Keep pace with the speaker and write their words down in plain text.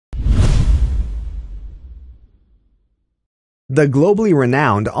The globally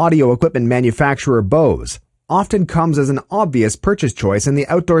renowned audio equipment manufacturer Bose often comes as an obvious purchase choice in the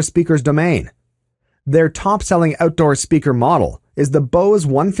outdoor speakers domain. Their top-selling outdoor speaker model is the Bose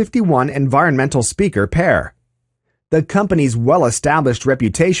 151 environmental speaker pair. The company's well-established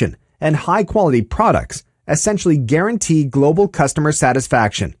reputation and high-quality products essentially guarantee global customer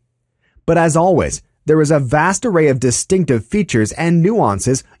satisfaction. But as always, there is a vast array of distinctive features and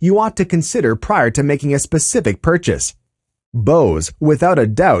nuances you ought to consider prior to making a specific purchase. Bose, without a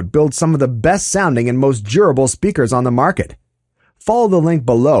doubt, builds some of the best-sounding and most durable speakers on the market. Follow the link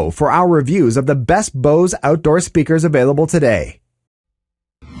below for our reviews of the best Bose outdoor speakers available today.